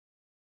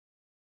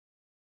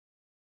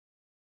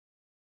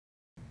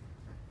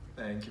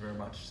Thank you very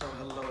much. So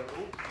hello.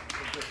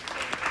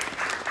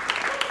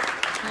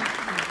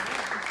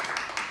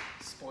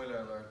 Spoiler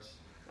alert.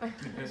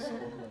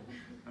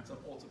 It's an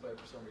autoplay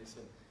for some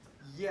reason.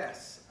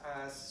 Yes,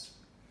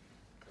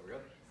 there we go.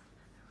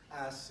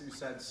 As you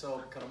said,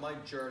 so kind of my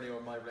journey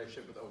or my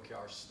relationship with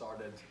OKRs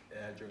started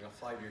during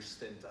a 5-year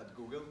stint at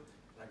Google.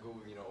 And at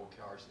Google, you know,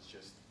 OKRs is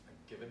just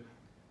a given.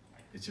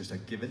 It's just a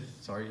given.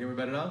 Sorry, you hear me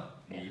better now?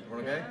 Yeah.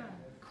 Everyone okay?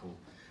 Cool.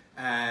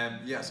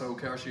 Yeah, so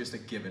OKRs are just a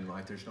given,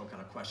 right? There's no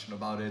kind of question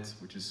about it,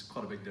 which is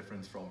quite a big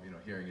difference from, you know,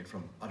 hearing it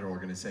from other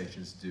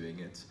organizations doing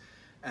it.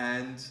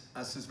 And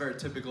as is very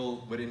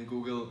typical within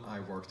Google, I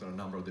worked on a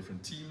number of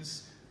different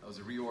teams. I was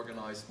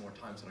reorganized more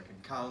times than I can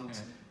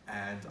count,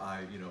 and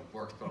I, you know,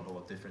 worked with a lot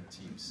of different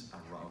teams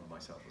around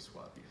myself as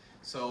well.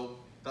 So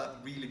that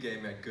really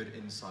gave me a good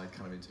insight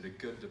kind of into the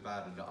good, the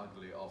bad, and the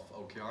ugly of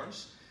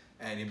OKRs,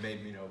 and it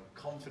made me, you know,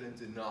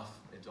 confident enough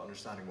into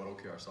understanding what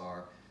OKRs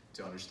are,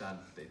 to understand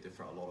they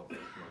differ a lot of, you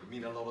know, they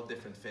mean a lot of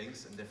different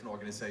things in different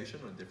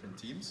organizations and different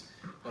teams,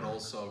 but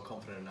also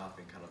confident enough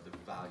in kind of the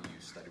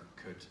values that it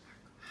could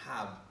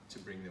have to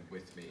bring them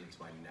with me into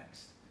my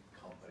next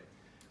company.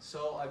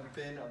 So I've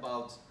been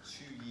about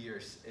 2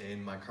 years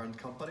in my current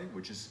company,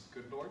 which is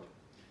Goodlord,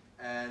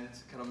 and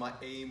kind of my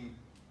aim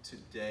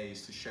today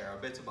is to share a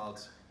bit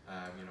about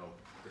you know,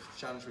 the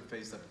challenge we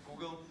faced at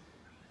Google,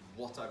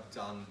 what I've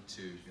done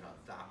to, you know,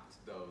 adapt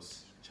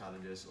those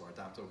challenges or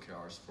adapt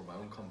OKRs for my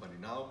own company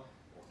now,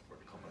 or for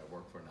the company I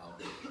work for now.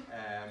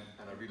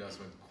 And I realized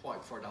I went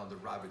quite far down the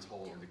rabbit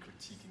hole on the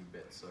critiquing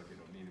bit, so if you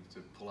know, needed to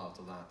pull out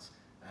of that,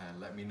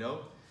 let me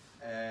know.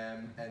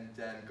 And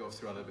then go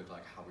through a little bit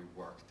like how we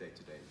work day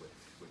to day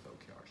with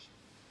OKRs.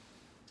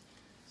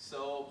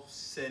 So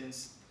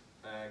since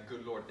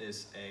Goodlord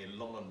is a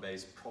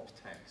London-based prop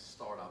tech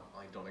startup,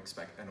 I don't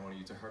expect anyone of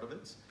you to heard of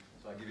it.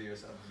 So I'll give you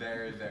a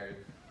very, very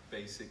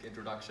basic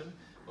introduction.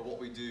 But what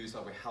we do is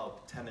that we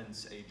help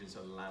tenants, agents,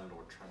 and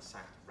landlords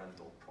transact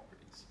rental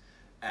properties.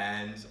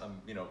 And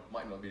you know,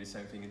 might not be the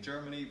same thing in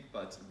Germany,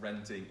 but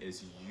renting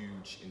is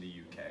huge in the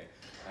UK.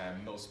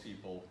 Most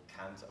people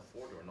can't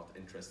afford or are not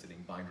interested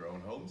in buying their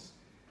own homes.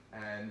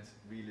 And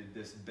really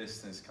this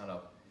business kind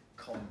of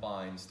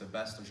combines the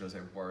best, or should I say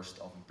worst,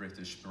 of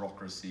British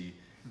bureaucracy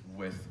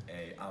with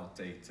a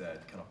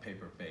outdated kind of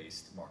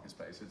paper-based market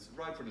space. It's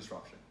ripe for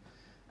disruption.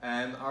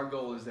 And our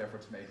goal is therefore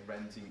to make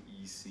renting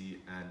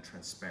easy and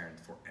transparent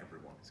for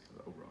everyone. It's kind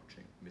of an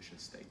overarching mission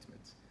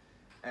statement.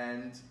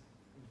 And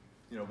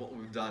you know, what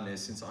we've done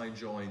is, since I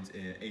joined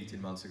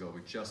 18 months ago,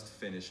 we just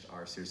finished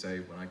our Series A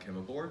when I came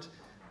aboard.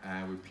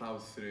 We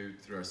plowed through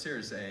our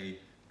Series A,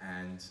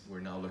 and we're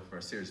now looking for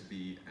our Series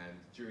B. And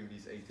during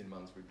these 18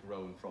 months, we've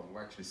grown from,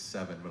 we're actually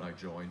 7 when I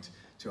joined,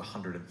 to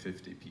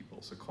 150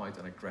 people. So quite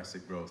an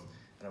aggressive growth.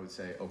 And I would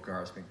say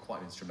OKR has been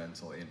quite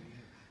instrumental in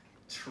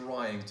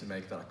trying to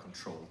make that a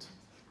controlled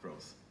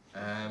growth.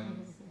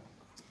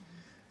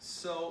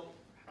 So,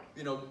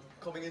 you know,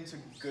 coming into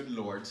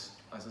Goodlord,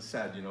 as I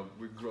said, you know,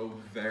 we grow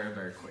very,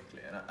 very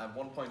quickly. And at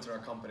one point in our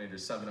company,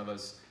 there's 7 of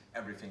us,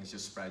 everything's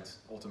just spread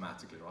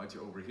automatically, right? You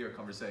overhear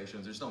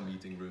conversations, there's no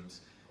meeting rooms,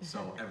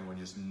 so everyone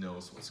just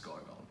knows what's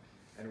going on.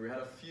 And we had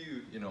a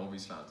few, you know,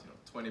 obviously, you know,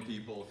 20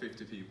 people,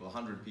 50 people,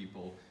 100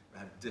 people. We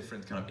had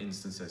different kind of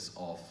instances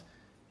of,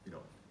 you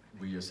know,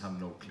 we just have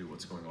no clue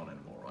what's going on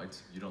anymore,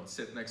 right? You don't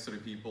sit next to the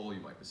people,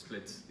 you might be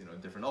split, you know, in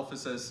different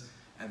offices,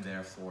 and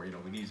therefore, you know,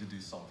 we need to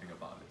do something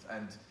about it.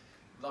 And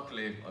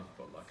luckily,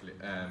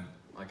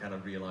 I kind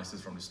of realized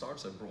this from the start,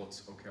 so I brought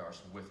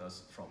OKRs with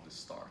us from the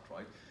start,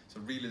 right?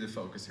 So really the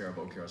focus here of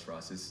OKRs for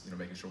us is, you know,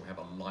 making sure we have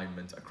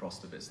alignment across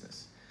the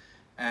business.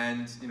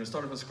 And, you know,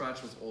 starting from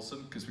scratch was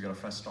awesome because we got a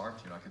fresh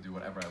start. You know, I could do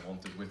whatever I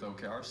wanted with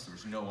OKRs. There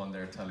was no one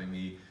there telling me,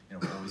 you know,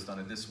 we've always done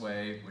it this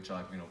way, which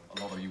I, you know,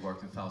 a lot of you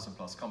worked in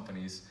 1,000+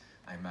 companies.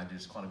 I imagine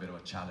it's quite a bit of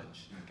a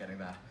challenge, you know, getting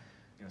that,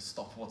 you know,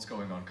 stop what's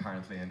going on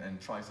currently and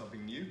try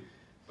something new.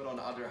 But on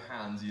the other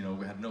hand, you know,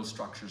 we had no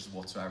structures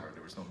whatsoever.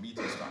 There was no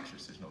meeting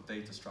structures, there's no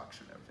data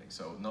structure and everything.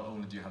 So not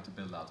only do you have to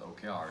build out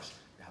OKRs,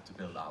 you have to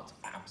build out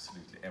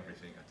absolutely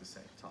everything at the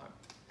same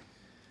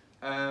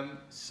time.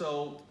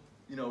 So,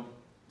 you know,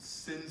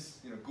 since,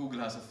 you know, Google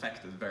has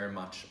affected very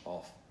much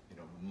of, you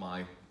know,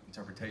 my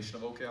interpretation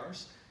of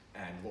OKRs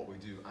and what we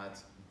do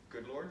at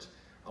Goodlord,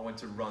 I want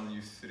to run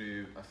you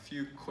through a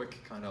few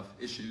quick kind of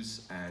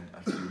issues and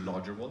a few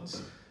larger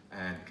ones,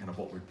 and kind of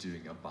what we're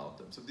doing about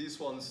them. So these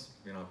ones,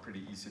 you know,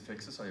 pretty easy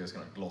fixes, so I'm just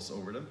gonna gloss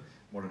over them.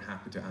 More than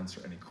happy to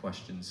answer any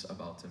questions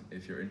about them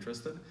if you're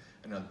interested,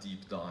 and I'll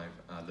deep dive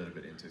a little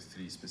bit into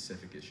 3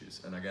 specific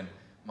issues. And again,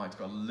 might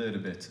go a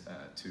little bit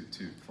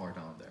too far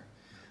down there.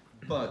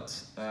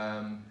 But,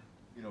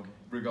 you know,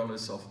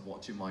 regardless of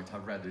what you might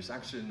have read, there's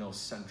actually no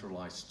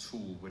centralized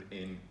tool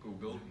within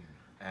Google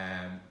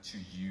to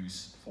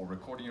use for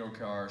recording your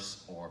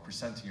OKRs or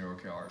presenting your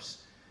OKRs,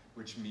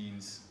 which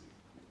means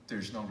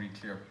there's no really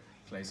clear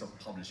place of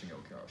publishing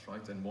OKRs,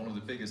 right? And one of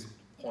the biggest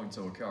points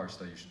of OKRs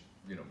that you should,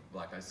 you know,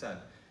 like I said,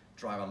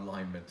 drive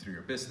alignment through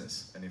your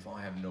business. And if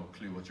I have no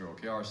clue what your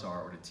OKRs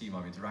are, or the team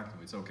I'm interacting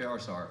with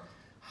OKRs are,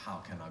 how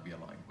can I be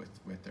aligned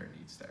with their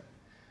needs there?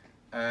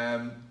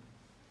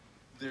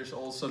 there's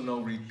also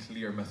no really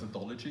clear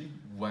methodology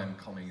when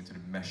coming into the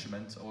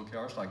measurement of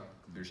OKRs. Like,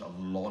 there's a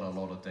lot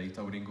of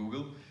data within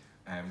Google,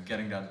 and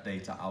getting that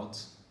data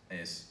out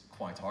is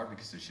quite hard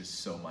because there's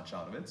just so much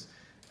out of it.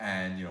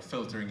 And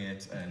filtering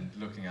it and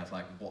looking at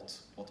like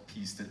what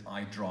piece did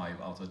I drive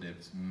out of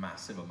this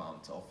massive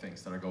amount of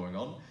things that are going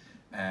on,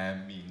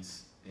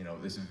 means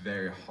it's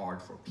very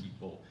hard for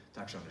people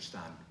to actually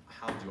understand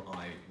how do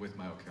I, with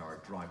my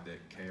OKR, drive the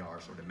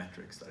KRs or the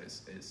metrics that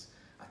is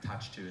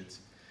attached to it.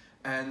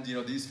 And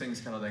these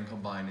things kind of then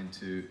combine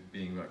into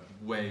being like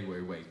way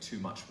too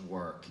much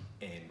work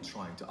in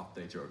trying to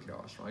update your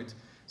OKRs, right?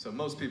 So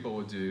most people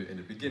would do, in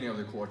the beginning of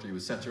the quarter, you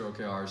would set your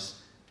OKRs,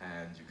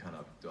 and you kind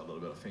of do a little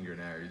bit of finger in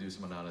air, you do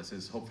some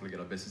analysis, hopefully get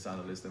a business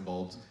analyst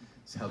involved,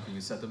 it's helping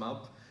you set them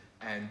up.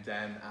 And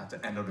then at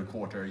the end of the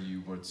quarter,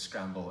 you would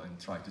scramble and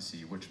try to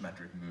see which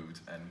metric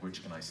moved and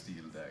which can I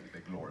steal the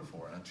glory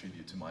for and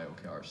attribute to my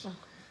OKRs.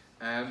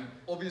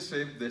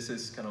 Obviously, this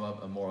is kind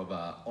of a more of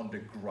a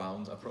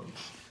on-the-ground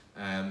approach.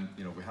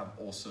 We have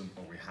awesome,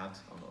 or we had,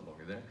 I'm no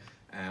longer there,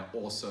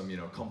 awesome,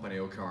 company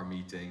OKR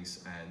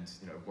meetings, and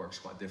it works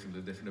quite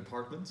differently in different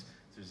departments.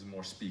 There's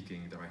more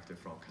speaking directly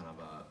from kind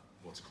of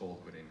what's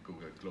called within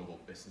Google Global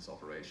Business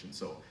Operations.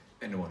 So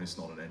anyone who's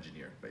not an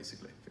engineer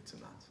basically fits in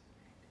that.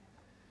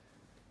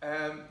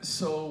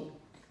 So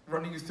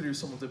running you through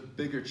some of the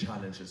bigger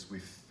challenges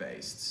we've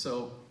faced.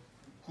 So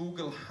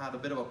Google had a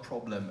bit of a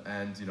problem,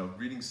 and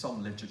reading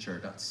some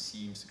literature, that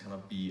seems to kind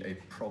of be a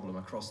problem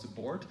across the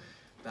board,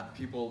 that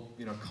people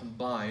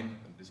combine,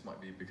 and this might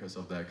be because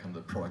of the kind of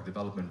the product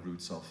development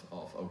roots of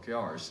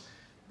OKRs,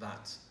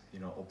 that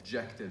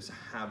objectives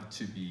have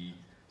to be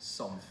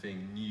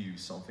something new,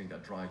 something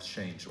that drives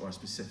change, or a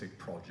specific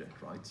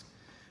project, right?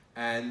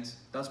 And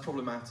that's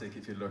problematic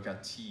if you look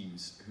at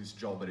teams whose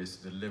job it is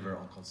to deliver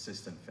on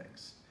consistent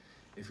things.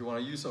 If you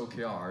want to use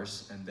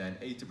OKRs and then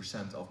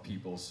 80% of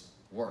people's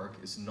work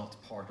is not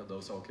part of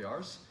those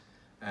OKRs,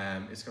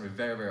 it's going to be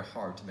very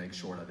hard to make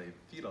sure that they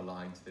feel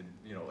aligned and,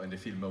 and they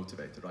feel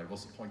motivated, right?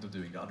 What's the point of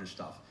doing the other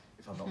stuff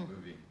if I'm not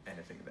moving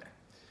anything there?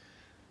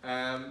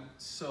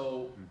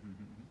 So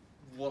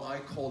what I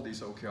call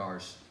these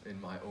OKRs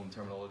in my own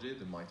terminology,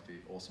 there might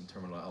be awesome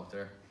terminal out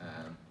there,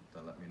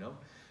 then let me know.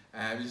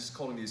 I'm just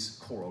calling these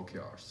core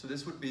OKRs. So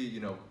this would be,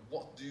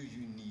 what do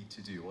you need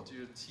to do? What do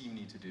your team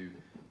need to do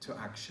to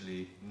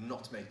actually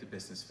not make the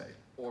business fail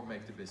or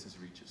make the business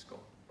reach its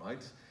goal,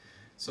 right?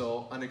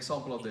 So an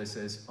example of this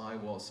is I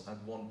was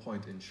at one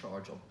point in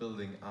charge of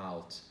building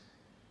out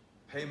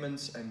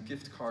payments and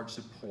gift card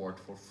support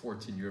for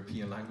 14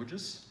 European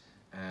languages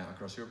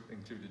across Europe,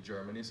 including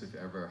Germany. So if you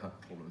ever had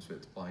problems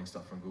with buying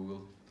stuff from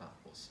Google, that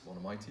was one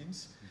of my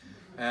teams.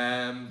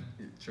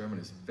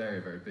 Germany is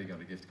very big on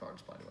the gift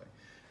cards, by the way.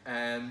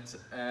 And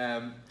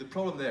the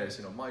problem there is,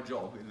 my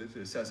job, it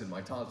literally says in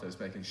my title, is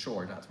making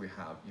sure that we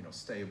have,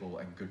 stable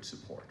and good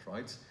support,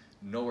 right?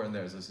 Nowhere in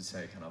there does it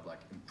say kind of like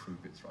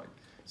improve it, right?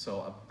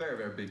 So a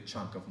very big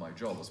chunk of my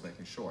job was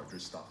making sure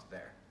there's stuff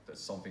there, that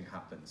something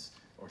happens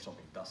or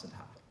something doesn't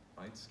happen,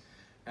 right?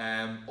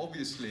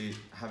 Obviously,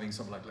 having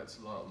something like, let's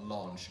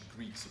launch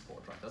Greek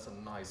support, right? That's a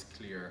nice,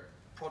 clear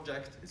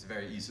project. It's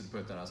very easy to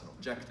put that as an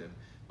objective.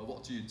 But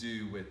what do you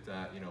do with,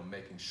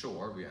 making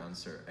sure we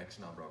answer X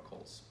number of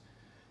calls?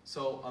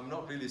 So I'm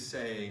not really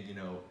saying,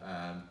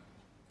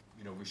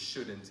 we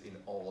shouldn't in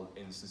all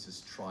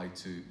instances try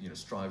to,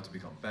 strive to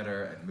become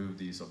better and move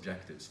these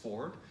objectives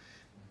forward.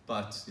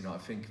 But, I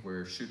think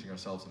we're shooting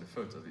ourselves in the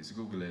foot, at least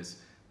Google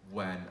is,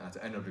 when at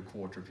the end of the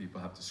quarter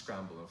people have to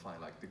scramble and find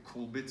like the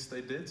cool bits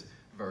they did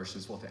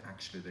versus what their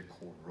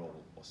core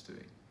role was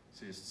doing.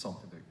 So it's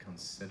something to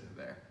consider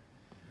there.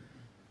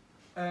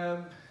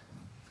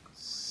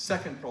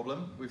 Second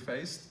problem we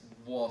faced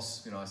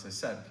was, as I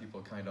said,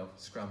 people kind of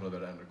scramble at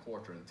the end of the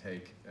quarter and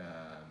take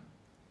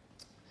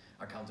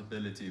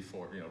accountability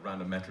for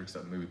random metrics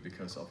that move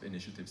because of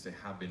initiatives they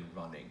have been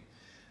running.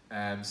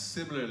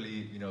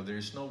 Similarly,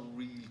 there's no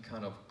real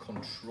kind of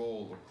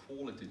control or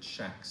quality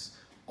checks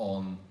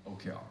on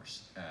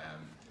OKRs,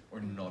 or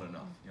not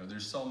enough.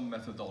 There's some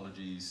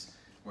methodologies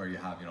where you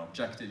have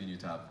objective, you need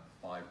to have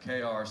 5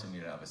 KRs, and you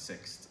need to have a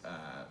 6th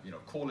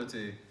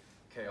quality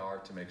KR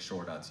to make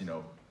sure that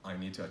I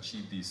need to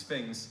achieve these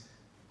things,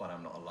 but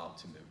I'm not allowed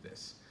to move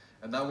this.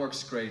 And that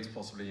works great,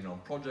 possibly on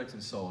projects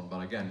and so on, but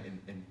again,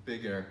 in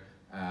bigger,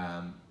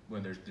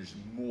 when there's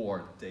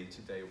more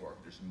day-to-day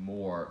work, there's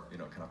more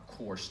kind of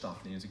core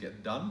stuff needing to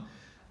get done,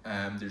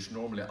 there's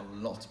normally a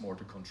lot more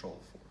to control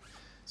for.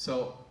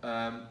 So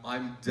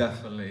I'm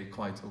definitely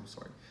quite,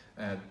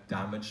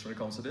 damaged when it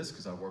comes to this,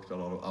 because I worked with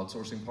a lot of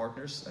outsourcing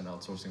partners, and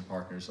outsourcing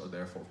partners are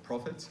there for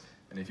profit,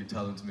 and if you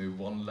tell them to move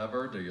one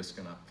lever, they're just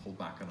gonna pull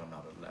back on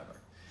another lever.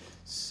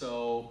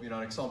 So,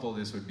 an example of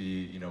this would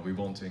be, we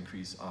want to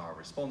increase our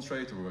response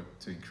rate, or we want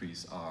to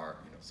increase our,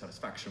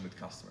 satisfaction with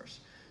customers.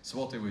 So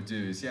what they would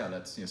do is,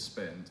 let's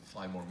spend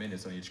 5 more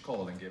minutes on each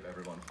call and give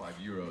everyone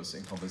 €5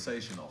 in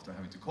compensation after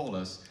having to call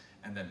us,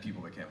 and then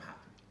people became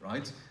happy,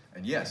 right?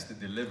 And yes, they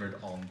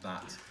delivered on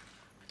that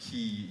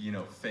key,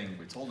 thing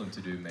we told them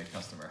to do, make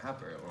customer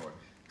happier or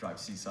drive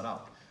CSAT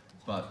up.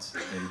 but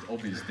they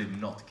obviously did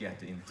not get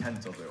the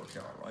intent of the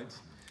OKR, right?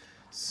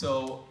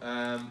 So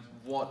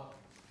what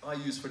I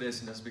use for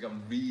this, and has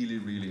become really,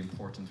 really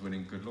important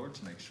within Goodlord,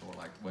 to make sure,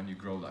 like, when you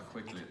grow that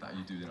quickly, that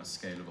you do it in a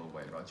scalable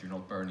way, right? You're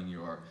not burning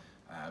your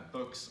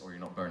books, or you're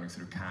not burning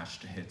through cash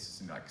to hit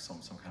like some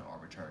kind of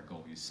arbitrary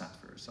goal you set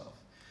for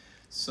yourself.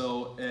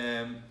 So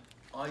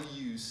I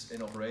use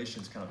in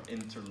operations kind of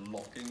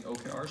interlocking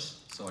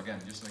OKRs. So again,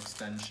 just an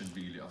extension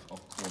really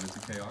of quality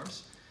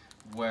KRs,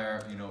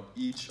 where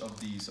each of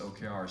these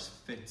OKRs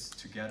fits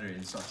together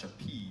in such a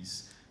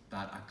piece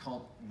that I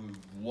can't move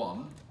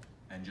one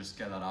and just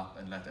get that up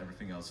and let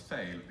everything else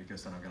fail,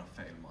 because then I'm going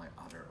to fail my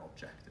other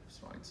objectives,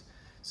 right?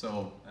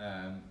 So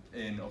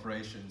in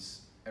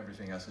operations,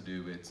 everything has to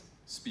do with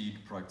speed,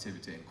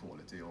 productivity, and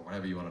quality, or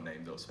whatever you want to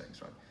name those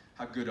things, right?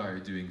 How good are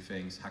you doing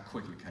things? How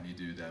quickly can you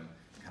do them?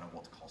 And kind of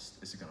what cost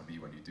is it going to be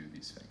when you do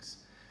these things?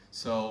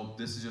 So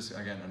this is just,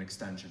 again, an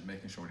extension,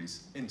 making sure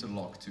these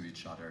interlock to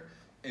each other.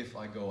 If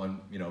I go and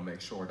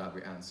make sure that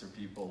we answer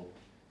people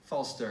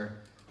faster,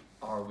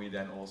 are we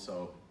then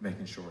also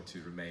making sure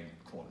to remain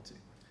quality?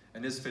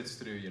 And this fits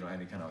through,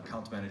 any kind of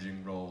account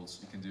managing roles.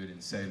 You can do it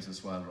in sales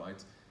as well,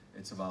 right?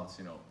 It's about,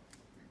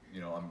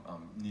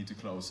 I need to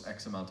close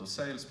X amount of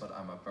sales, but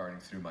I'm burning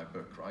through my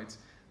book, right?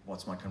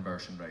 What's my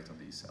conversion rate on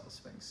these sales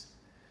things?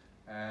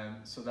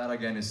 So that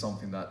again is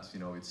something that,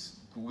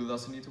 Google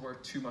doesn't need to worry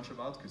too much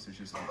about, because there's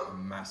just a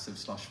massive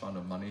slush fund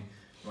of money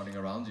running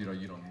around. You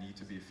don't need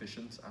to be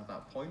efficient at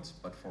that point,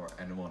 but for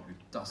anyone who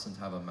doesn't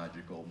have a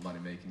magical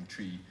money-making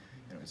tree,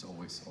 it's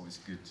always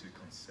good to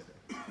consider.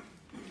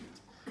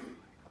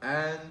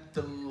 And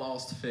the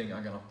last thing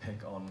I'm gonna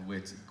pick on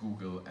with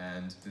Google,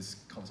 and this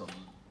comes a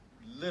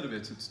little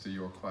bit to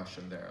your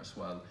question there as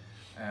well,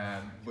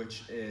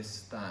 which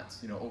is that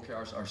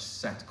OKRs are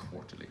set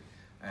quarterly.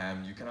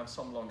 You can have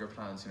some longer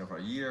plans for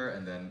a year,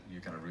 and then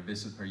you kind of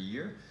revisit per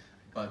year,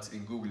 but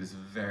in Google it's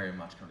very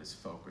much kind of this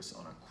focus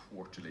on a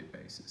quarterly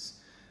basis.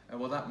 And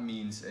what that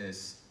means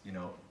is,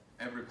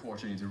 every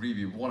quarter you need to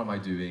review, what am I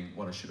doing,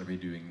 what should I be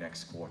doing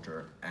next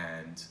quarter,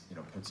 and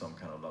put some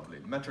kind of lovely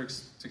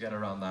metrics together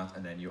around that,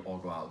 and then you all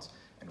go out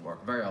and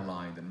work very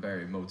aligned and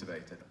very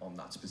motivated on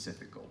that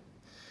specific goal.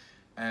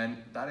 And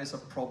that is a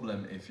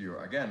problem if you,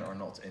 again, are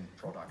not in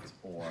product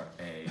or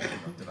a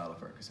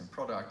developer, because in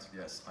product,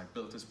 yes, I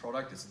built this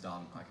product, it's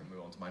done, I can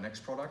move on to my next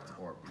product,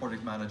 or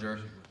project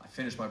manager, I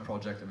finish my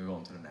project and move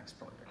on to the next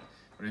project.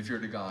 But if you're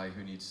the guy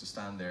who needs to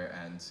stand there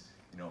and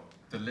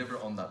deliver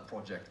on that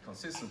project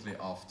consistently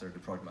after the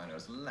project manager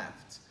has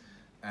left,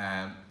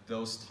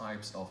 those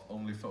types of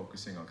only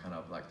focusing on kind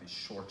of like the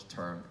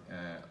short-term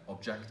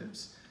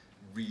objectives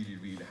really,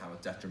 really have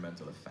a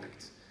detrimental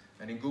effect.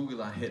 And in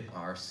Google, I hit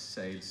our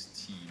sales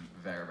team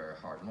very, very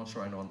hard. I'm not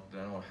sure did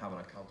anyone have an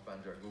account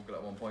manager at Google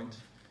at one point?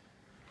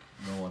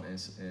 No one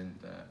is in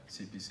the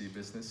CPC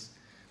business.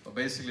 But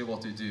basically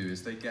what they do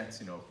is they get,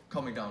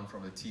 coming down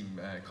from the team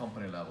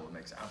company level, it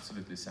makes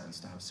absolutely sense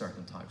to have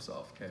certain types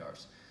of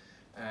KRs.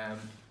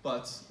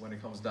 But when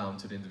it comes down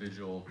to the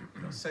individual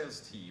sales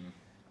team,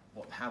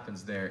 what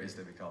happens there is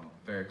they become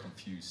very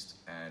confused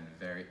and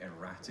very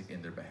erratic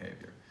in their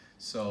behavior.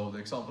 So the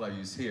example I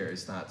use here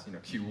is that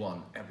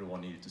Q1,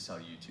 everyone needed to sell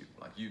YouTube.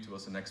 Like YouTube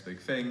was the next big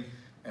thing,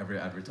 every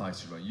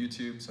advertiser on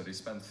YouTube, so they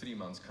spent 3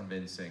 months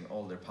convincing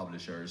all their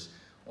publishers,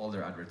 all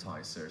their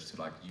advertisers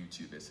to like,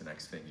 YouTube is the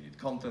next thing, you need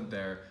content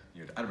there,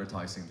 you need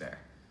advertising there.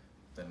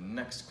 The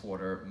next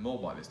quarter,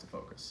 mobile is the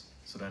focus.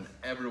 So then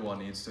everyone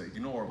needs to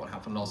ignore what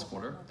happened last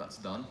quarter, that's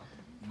done.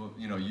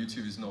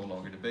 YouTube is no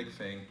longer the big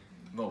thing,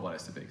 mobile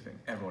is the big thing.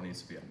 Everyone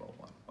needs to be on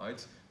mobile, right?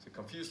 So it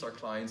confused our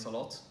clients a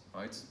lot,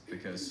 right?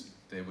 Because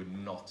they would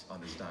not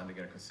understand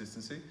again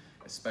consistency,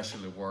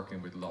 especially working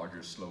with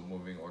larger,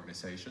 slow-moving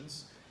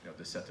organizations.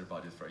 They set their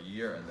budget for a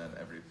year, and then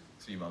every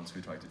 3 months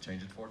we try to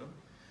change it for them.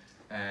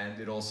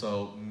 And it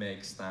also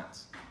makes that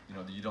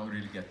you don't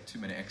really get too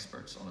many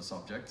experts on a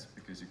subject,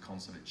 because you're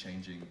constantly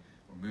changing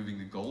or moving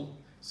the goal,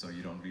 so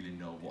you don't really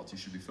know what you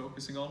should be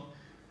focusing on.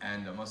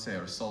 And I must say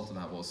a result of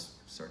that was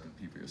certain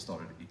people who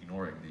started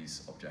ignoring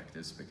these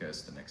objectives,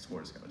 because the next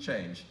quarter is going to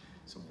change.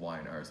 So why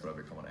on earth would I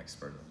become an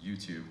expert on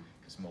YouTube?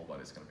 Because mobile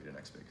is going to be the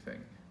next big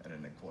thing. And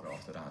then the quarter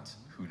after that,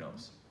 who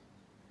knows?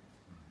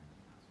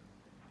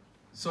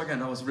 So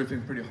again, I was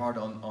ripping pretty hard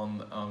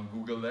on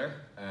Google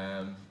there.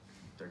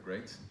 They're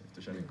great, if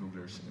there's any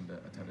Googlers in the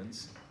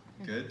attendance.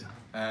 Good.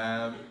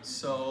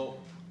 So,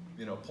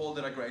 Paul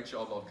did a great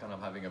job of kind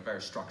of having a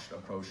very structured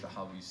approach to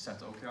how we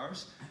set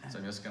OKRs. So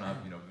I'm just going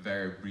to,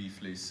 very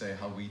briefly say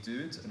how we do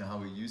it and how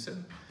we use it.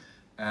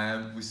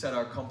 We set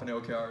our company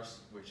OKRs,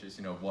 which is,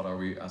 what are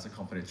we as a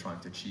company trying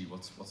to achieve?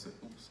 What's it?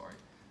 Oops, sorry.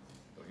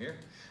 Go here.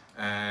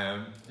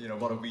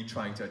 What are we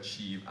trying to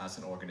achieve as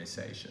an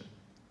organization?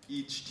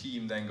 Each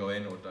team then go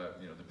in, or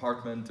the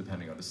department,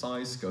 depending on the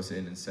size, goes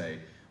in and say,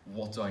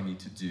 what do I need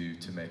to do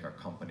to make our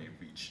company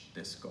reach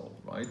this goal,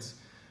 right?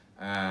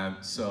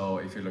 So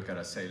if you look at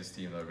a sales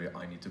team,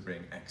 I need to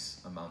bring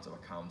X amount of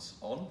accounts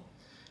on.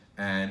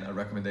 And a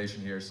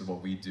recommendation here is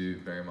what we do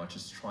very much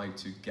is try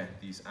to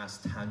get these as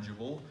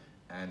tangible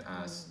and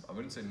as, I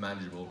wouldn't say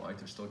manageable, right?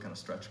 They're still kind of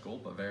stretch goal,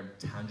 but very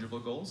tangible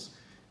goals.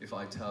 If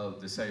I tell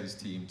the sales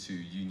team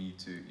you need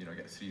to,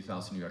 get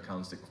 3,000 new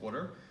accounts a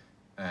quarter,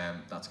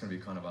 that's going to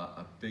be kind of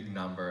a big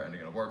number, and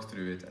they're going to work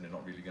through it, and they're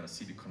not really going to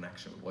see the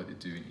connection with what they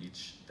do in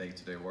each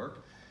day-to-day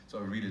work. So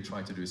what I really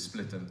try to do is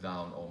split them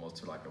down almost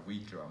to like a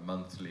weekly or a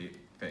monthly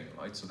thing,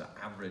 right? So the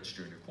average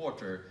during the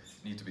quarter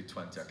need to be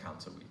 20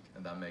 accounts a week,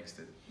 and that makes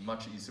it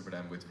much easier for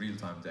them with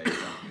real-time data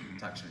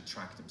to actually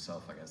track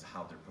themselves against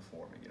how they're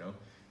performing,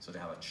 so they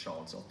have a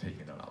chance of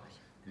picking it up.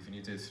 If you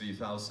need to hit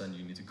 3,000,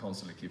 you need to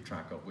constantly keep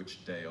track of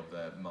which day of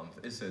the month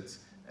is it,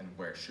 and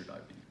where should I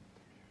be.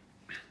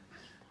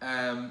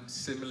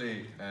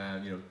 Similarly,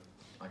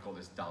 I call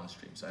this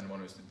downstream. So anyone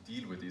who has to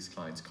deal with these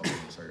clients,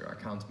 customers, or your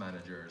account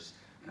managers,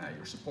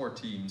 your support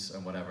teams,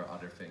 and whatever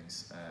other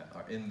things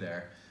are in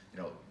there,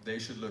 they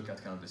should look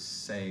at kind of the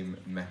same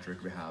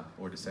metric we have,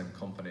 or the same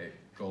company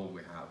goal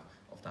we have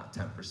of that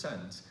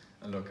 10%,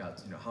 and look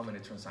at how many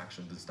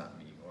transactions does that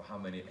mean, or how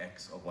many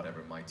X of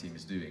whatever my team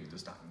is doing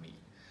does that mean,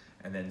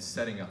 and then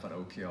setting up an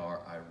OKR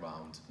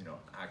around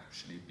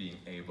actually being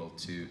able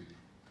to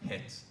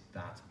hit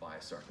that by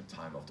a certain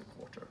time of the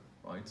quarter,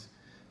 right?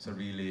 So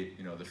really,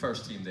 the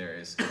first team there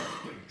is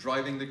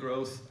driving the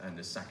growth, and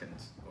the second,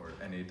 or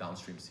any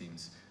downstream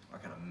teams, are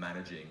kind of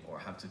managing or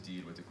have to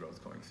deal with the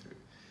growth going through.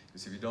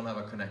 Because if you don't have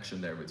a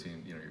connection there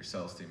between, your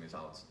sales team is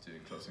out doing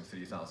closing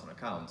 3,000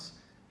 accounts,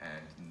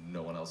 and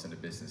no one else in the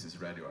business is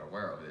ready or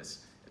aware of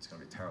this, it's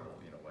going to be terrible,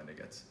 when they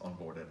get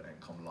onboarded and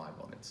come live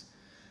on it.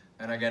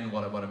 And again,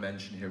 what I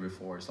mentioned here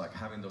before is like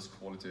having those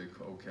quality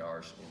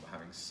OKRs, or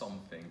having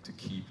something to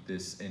keep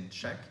this in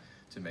check,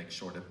 to make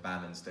sure the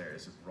balance there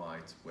is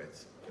right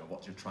with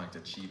what you're trying to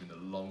achieve in the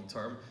long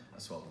term,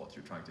 as well as what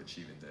you're trying to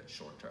achieve in the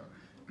short term.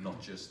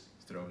 Not just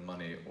throw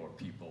money or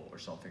people or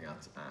something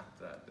at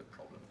the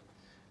problem.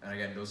 And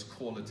again, those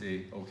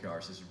quality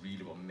OKRs is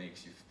really what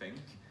makes you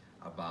think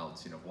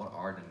about what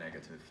are the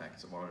negative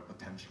effects, or what are the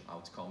potential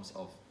outcomes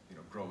of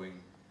growing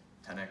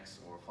 10x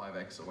or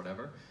 5x or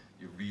whatever.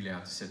 You really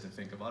have to sit and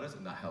think about it,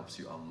 and that helps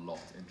you a lot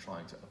in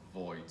trying to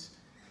avoid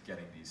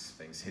getting these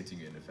things hitting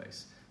you in the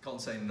face. Can't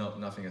say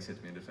nothing has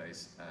hit me in the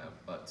face,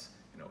 but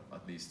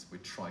at least we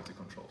try to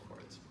control for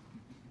it.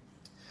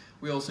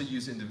 We also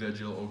use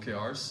individual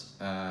OKRs,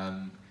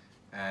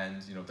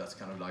 and that's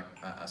kind of like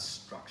a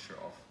structure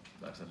of,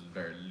 that's a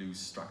very loose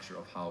structure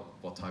of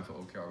what type of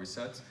OKR we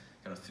set.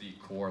 Kind of 3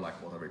 core, like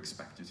what are we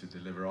expected to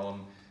deliver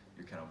on.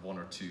 You kind of 1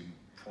 or 2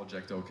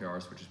 project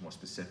OKRs, which is more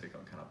specific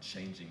on kind of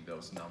changing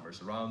those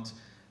numbers around.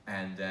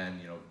 And then,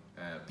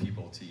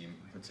 people team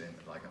puts in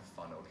like a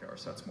fun OKR,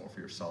 so that's more for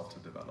yourself to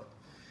develop.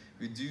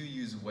 We do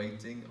use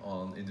weighting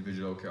on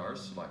individual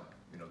OKRs, like,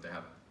 they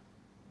have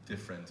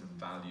different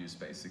values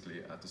basically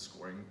at the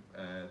scoring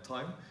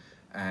time.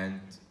 And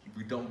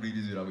we don't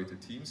really do that with the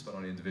teams, but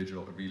on the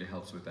individual, it really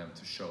helps with them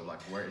to show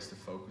like where is the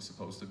focus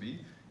supposed to be,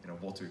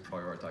 what do we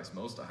prioritize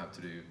most. I have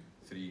to do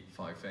 3,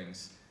 5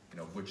 things,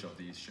 which of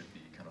these should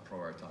be kind of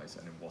prioritized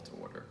and in what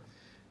order.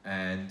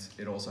 And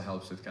it also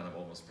helps with kind of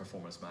almost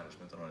performance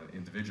management on an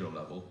individual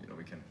level.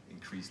 We can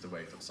increase the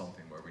weight of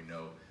something where we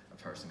know a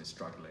person is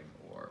struggling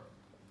or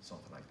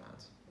something like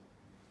that.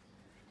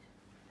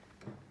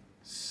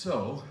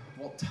 So,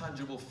 what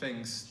tangible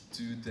things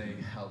do they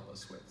help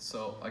us with?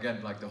 So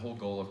again, like the whole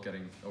goal of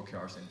getting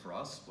OKRs in for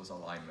us was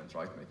alignment,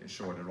 right? Making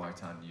sure the right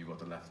hand knew what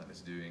the left hand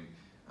is doing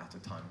at the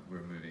time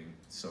we're moving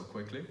so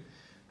quickly,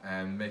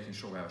 and making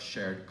sure we have a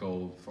shared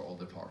goal for all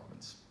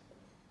departments.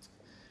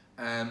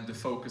 And the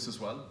focus as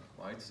well,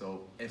 right?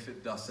 So if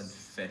it doesn't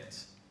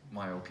fit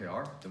my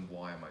OKR, then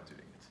why am I doing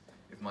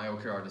it? If my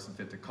OKR doesn't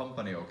fit the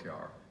company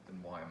OKR, then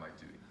why am I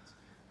doing it?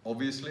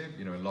 Obviously,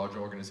 in a large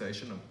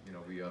organization,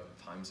 we at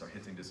times are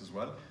hitting this as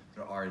well.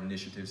 There are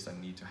initiatives that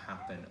need to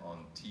happen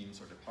on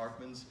teams or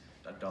departments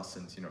that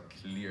doesn't,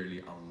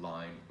 clearly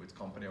align with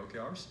company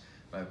OKRs.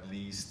 But at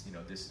least,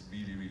 this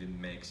really, really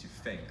makes you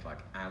think like,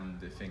 am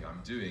the thing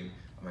I'm doing,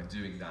 am I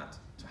doing that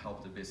to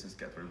help the business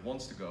get where it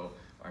wants to go,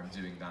 or I'm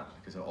doing that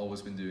because I've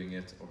always been doing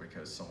it, or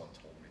because someone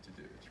told me to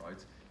do it,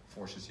 right?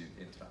 Forces you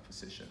into that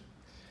position.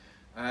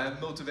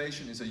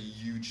 Motivation is a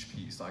huge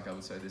piece. Like I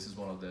would say, this is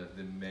one of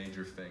the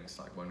major things.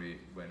 Like when we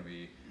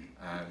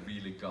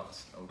really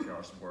got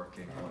OKRs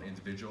working on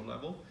individual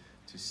level,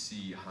 to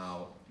see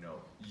how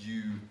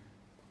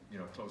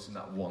closing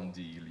that one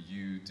deal,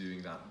 you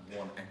doing that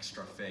one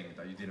extra thing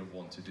that you didn't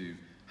want to do,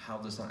 how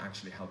does that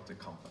actually help the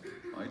company,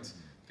 right?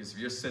 Because if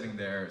you're sitting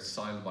there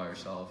silent by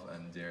yourself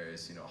and there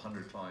is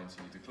 100 clients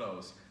you need to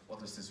close, what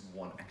does this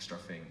one extra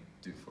thing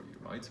do for you,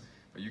 right?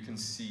 But you can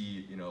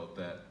see,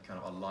 the kind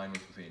of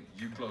alignment between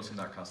you closing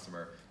that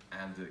customer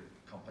and the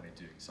company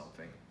doing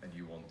something, and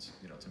you want,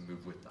 to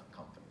move with that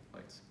company,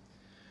 right?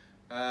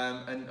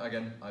 And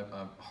again, I've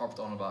harped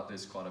on about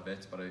this quite a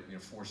bit, but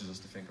it forces us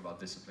to think about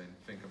discipline,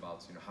 think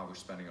about how we're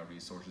spending our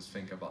resources,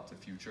 think about the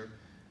future,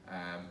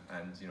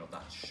 and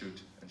that should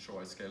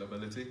ensure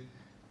scalability.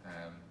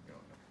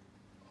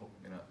 Hope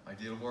in an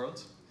ideal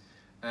world.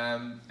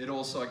 It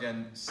also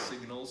again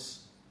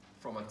signals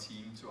from a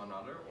team to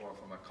another, or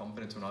from a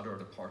company to another, or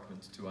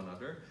department to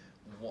another,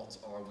 what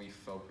are we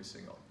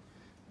focusing on?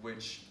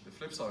 Which, the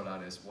flip side of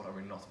that is, what are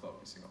we not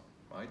focusing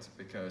on, right?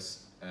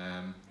 Because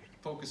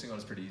focusing on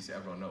is pretty easy,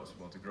 everyone knows,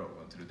 we want to grow, we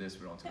want to do this,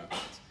 we want to do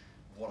that.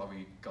 What are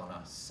we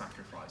gonna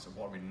sacrifice, or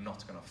what are we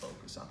not gonna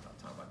focus at that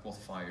time? Like, what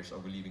fires are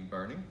we leaving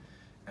burning?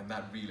 And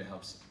that really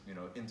helps, you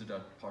know,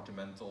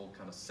 interdepartmental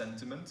kind of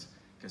sentiment,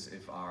 because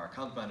if our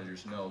account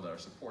managers know that our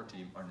support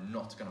team are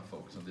not gonna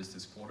focus on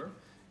this quarter,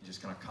 it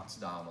just kind of cuts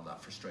down on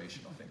that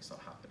frustration of things not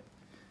happening.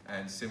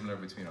 And similar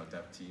between our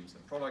dev teams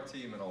and product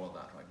team and all of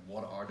that, right?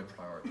 What are the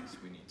priorities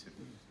we need to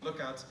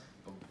look at,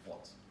 but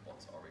what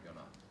are we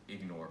gonna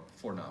ignore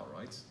for now,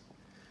 right?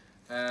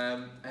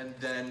 And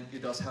then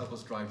it does help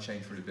us drive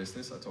change for the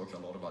business. I talked a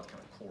lot about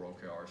kind of core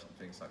OKRs and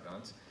things like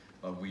that,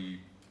 but we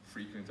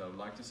frequently, I would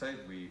like to say,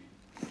 we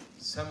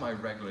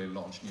semi-regularly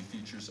launch new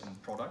features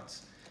and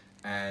products,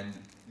 and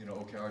you know,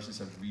 OKRs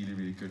is a really,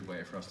 really good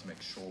way for us to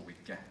make sure we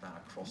get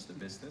that across the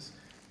business,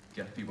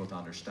 get people to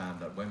understand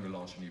that when we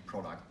launch a new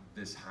product,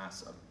 this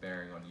has a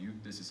bearing on you,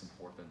 this is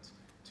important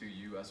to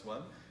you as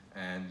well.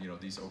 And you know,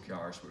 these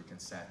OKRs where we can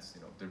set,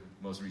 you know, the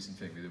most recent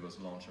thing we did was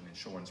launch an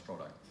insurance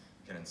product.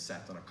 You can then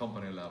set on a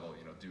company level,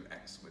 you know, do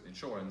X with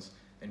insurance,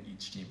 and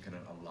each team can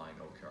then align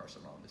OKRs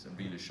around this and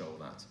really show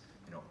that,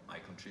 you know, I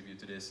contribute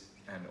to this,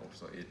 and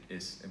also it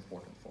is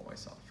important for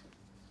myself.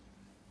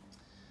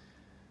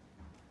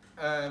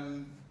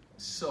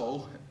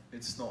 So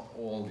it's not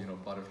all, you know,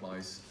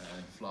 butterflies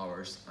and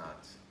flowers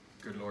at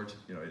Goodlord.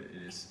 You know,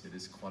 it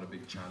is quite a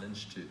big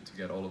challenge to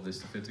get all of this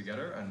to fit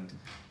together, and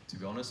to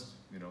be honest,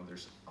 you know,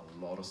 there's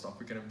a lot of stuff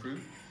we can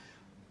improve.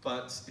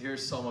 But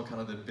here's some of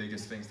kind of the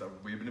biggest things that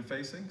we've been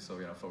facing. So,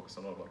 you know, focus a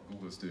lot on what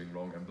Google's doing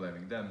wrong and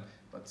blaming them,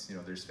 but you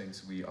know, there's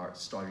things we are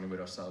struggling with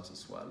ourselves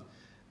as well.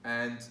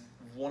 And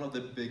one of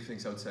the big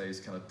things I would say is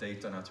kind of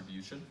data and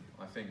attribution.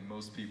 I think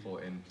most people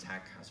in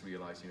tech has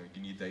realized, you know,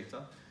 you need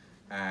data,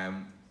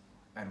 and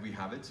we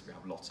have it, we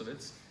have lots of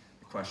it.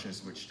 The question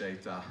is, which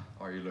data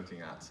are you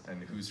looking at,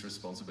 and whose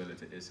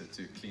responsibility is it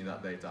to clean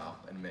that data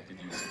up and make it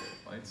usable,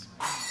 right?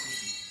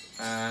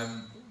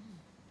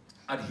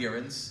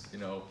 Adherence, you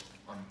know,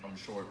 I'm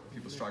sure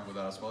people struggle with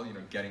that as well, you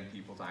know, getting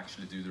people to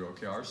actually do their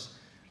OKRs,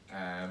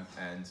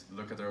 and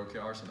look at their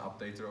OKRs and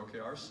update their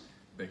OKRs,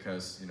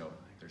 because, you know,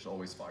 there's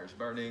always fires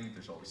burning,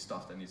 there's always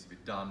stuff that needs to be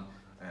done,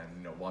 and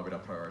you know, why would I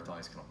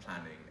prioritize kind of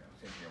planning and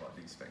thinking about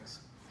these things?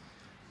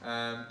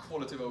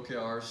 Qualitative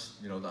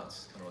OKRs, you know,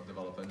 that's kind of a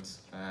development.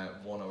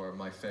 One of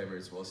my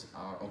favorites was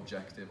our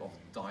objective of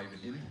dive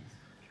in,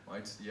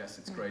 right? Yes,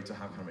 it's great to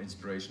have kind of an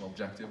inspirational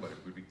objective, but it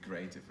would be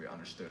great if we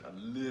understood a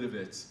little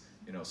bit,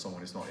 you know,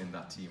 someone who's not in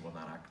that team, what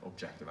that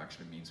objective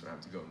actually means. We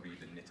have to go and read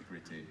the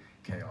nitty-gritty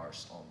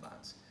KRs on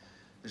that.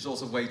 There's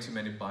also way too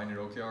many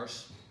binary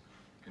OKRs.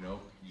 You know,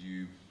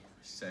 you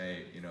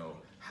say, you know,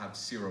 have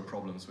 0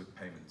 problems with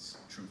payments,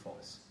 true,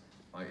 false,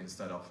 right?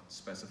 Instead of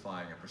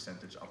specifying a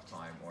percentage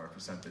uptime or a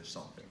percentage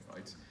something,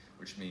 right?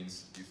 Which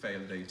means you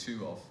fail day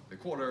 2 of the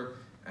quarter,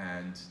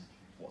 and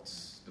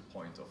what's the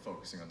point of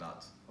focusing on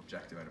that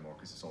objective anymore,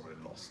 because it's already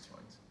lost,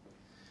 right?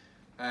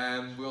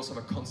 We also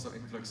have a constant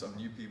influx of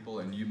new people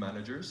and new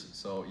managers.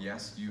 So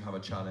yes, you have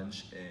a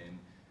challenge in,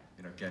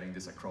 you know, getting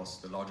this across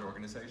the larger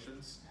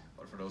organizations,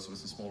 but for those of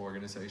us in small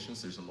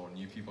organizations, there's a lot of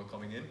new people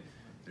coming in.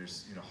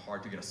 There's, you know,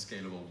 hard to get a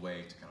scalable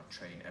way to kind of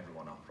train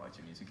everyone up, right?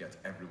 You need to get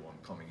everyone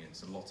coming in,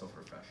 so lots of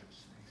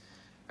refreshers.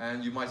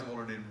 And you might have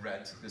already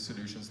read the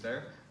solutions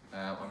there.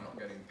 I'm not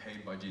getting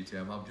paid by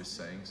GTM, I'm just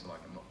saying, so like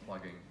I'm not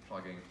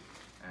plugging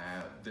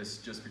this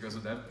just because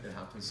of them. It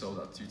happens so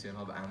that GTM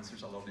Hub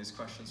answers a lot of these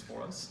questions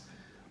for us.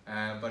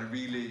 But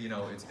really, you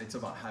know, it's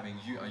about having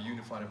a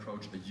unified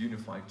approach, a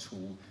unified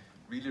tool,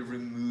 really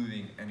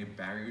removing any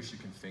barriers you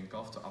can think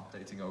of to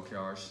updating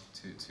OKRs,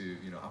 to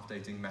you know,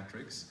 updating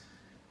metrics,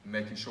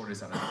 making sure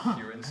there's an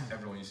adherence,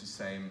 everyone uses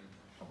the same,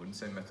 I wouldn't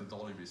say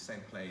methodology, the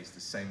same place,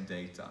 the same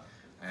data,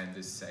 and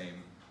the same,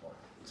 well,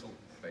 tool,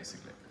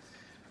 basically.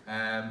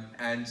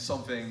 And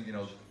something, you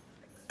know,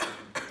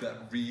 that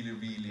really,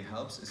 really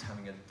helps is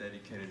having a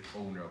dedicated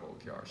owner of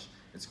OKRs.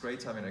 It's great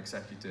to have an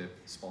executive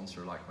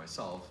sponsor like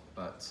myself,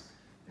 but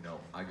you know,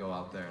 I go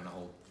out there and I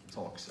hold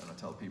talks and I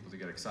tell people to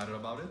get excited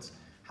about it.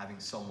 Having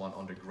someone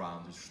on the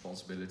ground whose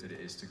responsibility it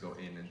is to go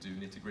in and do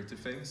nitty-gritty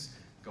things,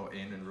 go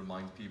in and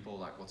remind people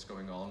like what's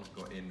going on,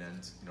 go in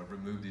and, you know,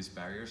 remove these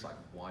barriers, like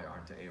why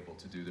aren't they able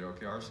to do their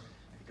OKRs?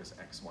 Because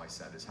X, Y,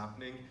 Z is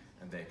happening,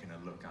 and they can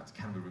look at,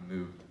 can we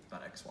remove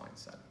that X, Y, and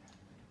Z?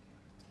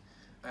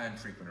 And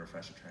frequent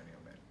refresher training,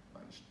 I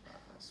managed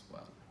that as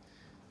well.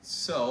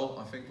 So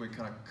I think we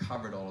kind of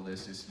covered all of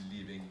this, just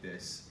leaving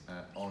this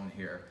on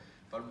here.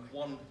 But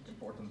one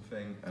important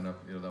thing, and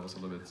you know, that was a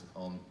little bit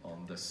on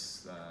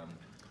this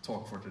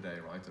talk for today,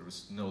 right? There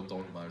was no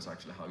dogma, it's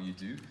actually how you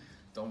do.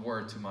 Don't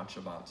worry too much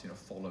about, you know,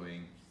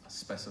 following a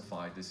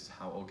specified, this is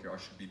how OKRs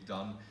should be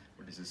done,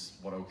 or this is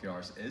what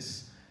OKRs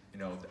is. You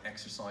know, the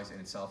exercise in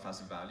itself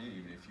has a value,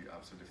 even if you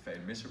absolutely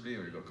fail miserably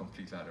or you go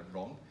completely at it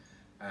wrong.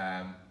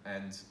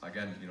 And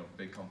again, you know,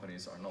 big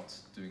companies are not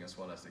doing as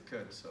well as they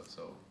could, so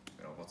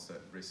you know, what's the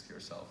risk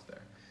yourself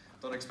there?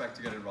 don't expect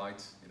to get it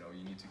right. You know,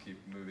 you need to keep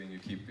moving, you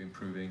keep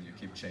improving, you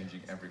keep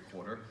changing every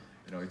quarter.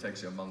 You know, it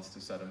takes you a month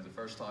to set them the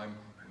first time.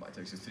 It might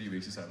take you 3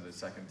 weeks to set them the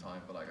second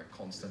time, but like a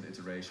constant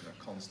iteration,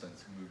 a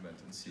constant movement,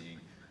 and seeing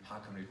how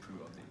can we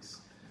improve on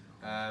these.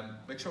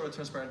 Make sure they're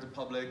transparent to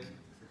public.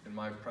 In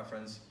my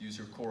preference, use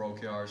your core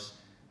OKRs.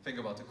 Think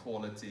about the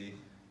quality.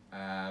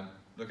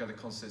 Look at the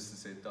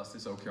consistency. Does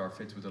this OKR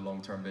fit with the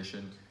long-term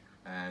vision?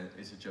 And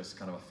is it just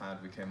kind of a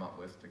fad we came up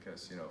with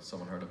because, you know,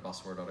 someone heard a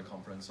buzzword at a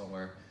conference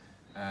somewhere?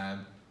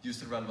 Use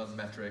the relevant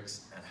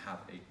metrics and have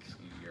a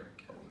clear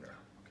owner.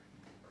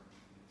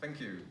 Thank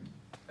you.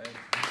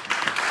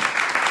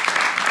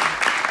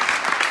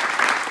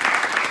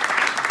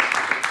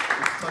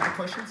 Time for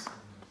questions?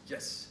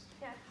 Yes.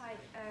 Yeah, hi.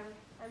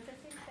 I'm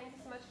Cecile. Thank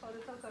you so much for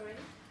the talk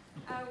already.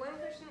 One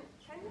question,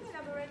 can you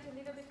elaborate a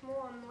little bit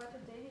more on what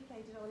a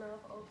dedicated owner of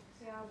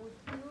OKR would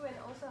do, and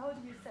also how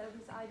do you sell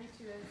this idea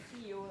to a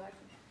CEO? Like,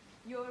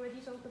 you already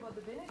talked about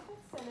the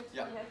benefits, and it's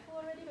really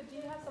helpful already, but do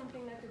you have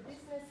something like a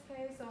business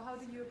case, or how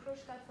do you approach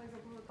that, for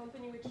example, a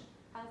company which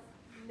has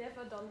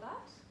never done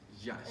that?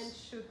 Yes. And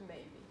should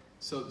maybe?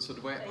 So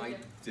the way I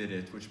did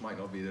it, which might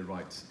not be the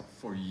right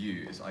for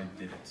you, is I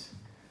did it,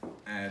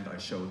 and I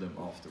show them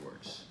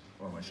afterwards,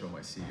 or I show my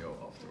CEO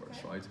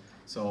afterwards, right?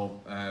 So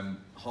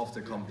half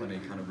the company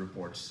kind of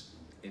reports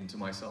into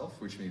myself,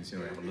 which means, you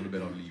know, I have a little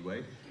bit of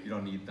leeway. You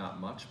don't need that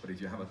much, but if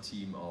you have a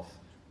team of,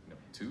 you know,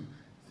 2,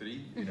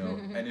 3, you know,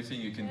 anything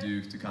you can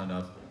do to kind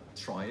of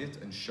try it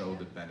and show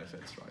the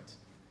benefits, right?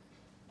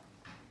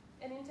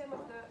 And in terms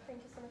of the, thank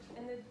you so much,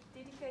 and the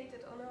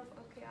dedicated owner of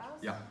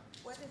OKRs,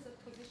 what is the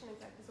position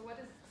exactly? So what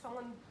is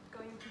someone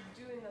going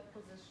to do in that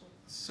position?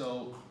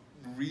 So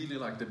really,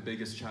 like, the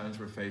biggest challenge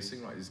we're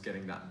facing, right, is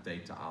getting that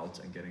data out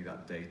and getting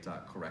that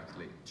data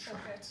correctly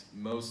tracked.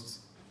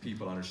 Most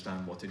people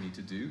understand what they need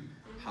to do.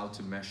 How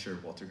to measure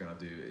what they're going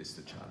to do is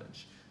the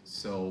challenge.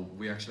 So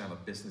we actually have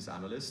a business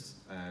analyst,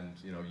 and,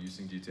 you know,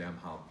 using GTM,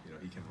 how, you know,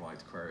 he can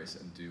write queries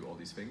and do all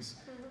these things.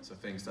 So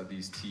things that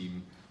these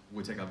team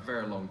would take a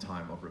very long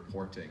time of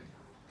reporting,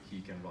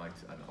 he can write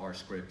an R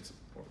script,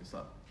 or is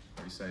that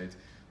how you say it?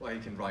 Well, he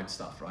can write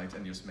stuff, right,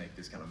 and just make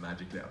this kind of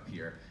magically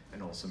appear,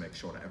 and also make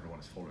sure that everyone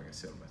is following a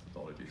similar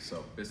methodology.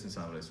 So business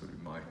analyst would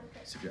be my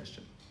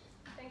suggestion.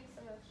 Thank you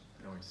so much.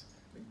 No worries.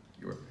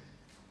 You were.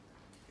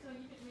 So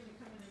you didn't really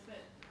cover this,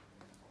 but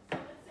so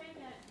let's say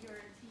that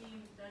your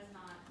team does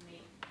not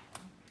make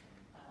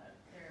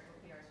their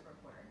OKRs for a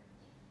quarter.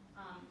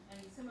 And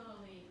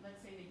similarly,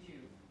 let's say they do.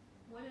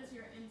 What is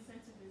your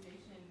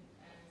incentivization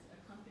as a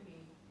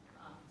company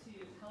to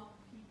help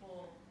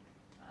people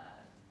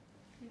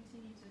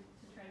continue to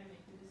try to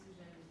make the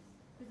decisions?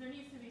 Because there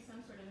needs to be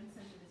some sort of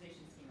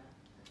incentivization schema.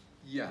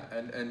 Yeah,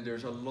 and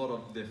there's a lot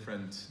of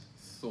different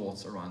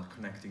thoughts around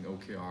connecting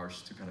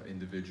OKRs to kind of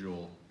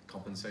individual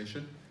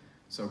compensation.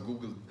 So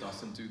Google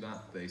doesn't do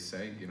that. They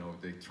say, you know,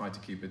 they try to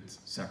keep it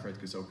separate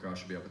because OKR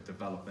should be about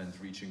development,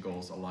 reaching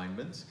goals,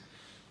 alignment.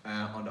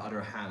 On the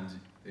other hand,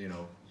 you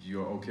know,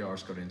 your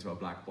OKRs got into a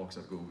black box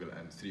at Google,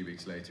 and 3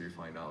 weeks later you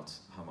find out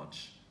how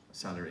much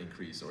salary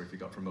increase or if you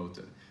got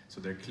promoted.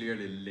 So they're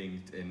clearly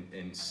linked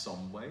in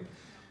some way.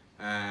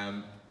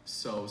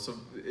 So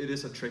it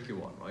is a tricky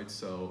one, right?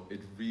 So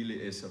it really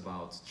is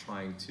about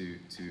trying to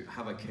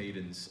have a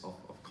cadence of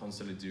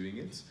constantly doing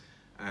it.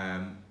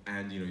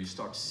 And, you know, you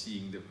start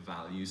seeing the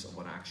values of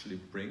what actually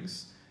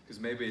brings.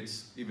 Because maybe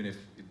it's, even if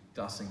it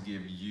doesn't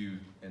give you,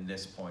 in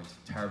this point,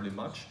 terribly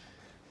much,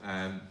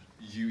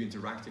 you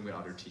interacting with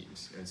other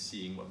teams and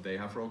seeing what they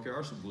have for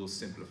OKRs will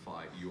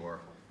simplify your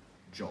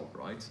job,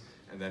 right?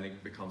 And then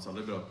it becomes a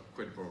little bit of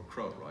quid pro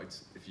quo, right?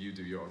 If you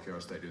do your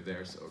OKRs, they do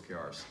theirs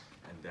OKRs,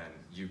 and then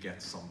you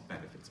get some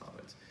benefits of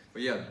it.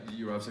 But yeah,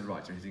 you're absolutely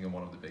right. You're hitting on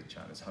one of the big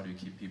challenges. How do you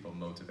keep people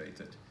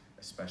motivated,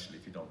 especially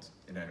if you don't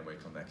in any way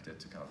connect it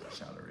to kind of their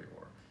salary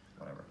or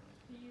whatever?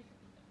 Do you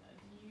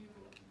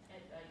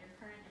at your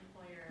current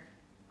employer,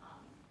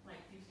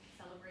 like, do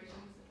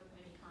celebrations of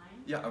any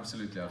kind? Yeah,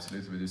 absolutely.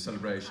 We do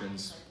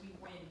celebrations. Like,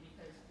 we win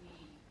because we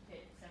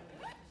hit 70%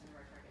 of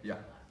our targets. Yeah.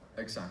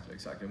 Exactly.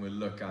 And we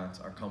look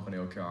at our company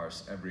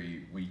OKRs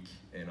every week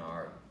in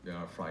our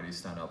Friday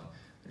stand-up.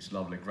 There's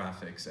lovely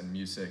graphics and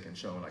music and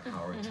showing like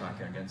how we're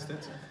tracking against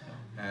it.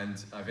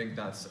 And I think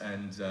that's,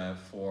 and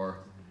for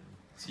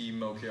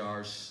team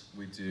OKRs,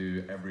 we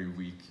do every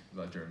week,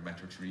 like during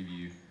metrics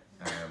review,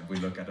 we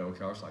look at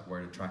OKRs, like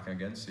where they're tracking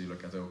against. So you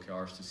look at the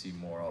OKRs to see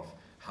more of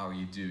how are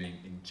you doing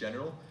in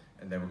general,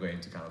 and then we're going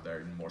into kind of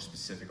their more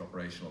specific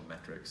operational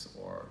metrics,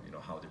 or, you know,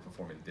 how they're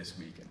performing this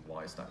week and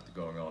why is that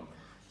going on.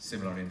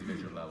 Similar on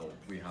individual level,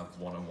 we have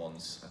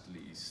one-on-ones at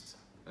least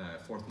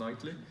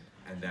fortnightly,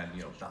 and then,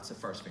 you know, that's the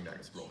first thing that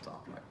gets brought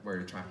up, like where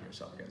you're tracking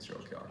yourself against your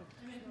OKR.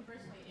 I mean,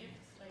 conversely, if,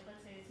 like,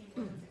 let's say a team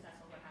wasn't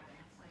successful, what happens?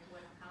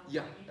 Like, how?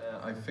 Yeah,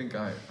 I think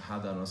I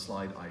had that on a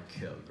slide I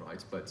killed,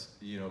 right? But,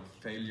 you know,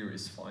 failure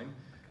is fine.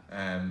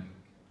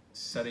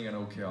 Setting an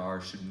OKR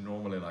should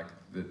normally, like,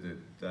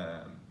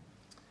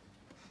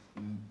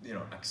 you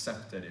know,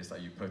 accepted is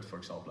that you put, for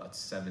example, at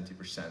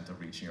 70% of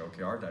reaching your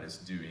OKR, that is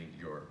doing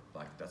your,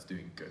 like, that's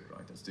doing good,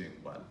 right? That's doing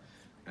well.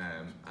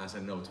 As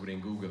a note, within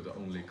Google, the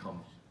only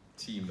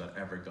team that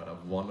ever got a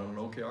 1 on an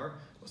OKR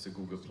was the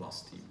Google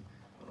Plus team.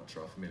 I'm not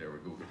sure I'm familiar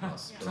with Google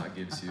Plus, but that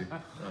gives you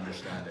an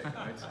understanding,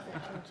 right?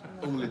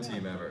 Only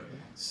team ever.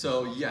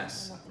 So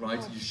yes,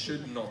 right, you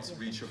should not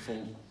reach your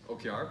full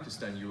OKR, because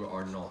then you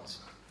are not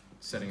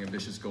setting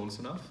ambitious goals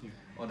enough.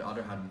 On the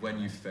other hand, when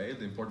you fail,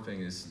 the important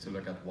thing is to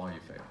look at why you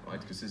fail, right?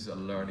 Because this is a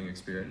learning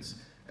experience,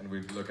 and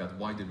we look at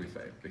why did we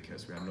fail?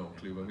 Because we had no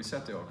clue when we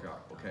set the OKR.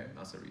 Okay,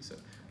 that's a reason.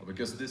 Or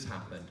because this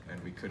happened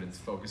and we couldn't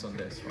focus on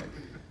this, right?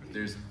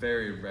 There's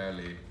very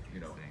rarely, you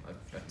know,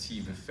 a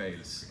team who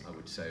fails, I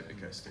would say,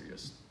 because they're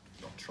just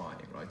not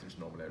trying, right? There's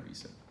normally a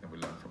reason, and we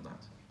learn from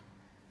that.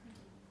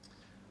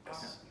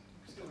 Yes.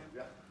 Excuse me.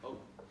 Yeah. Oh.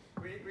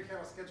 We have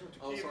a schedule to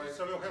Oh, keep, sorry.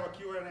 so we'll have a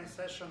Q&A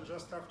session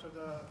just after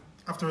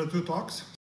the 2 talks.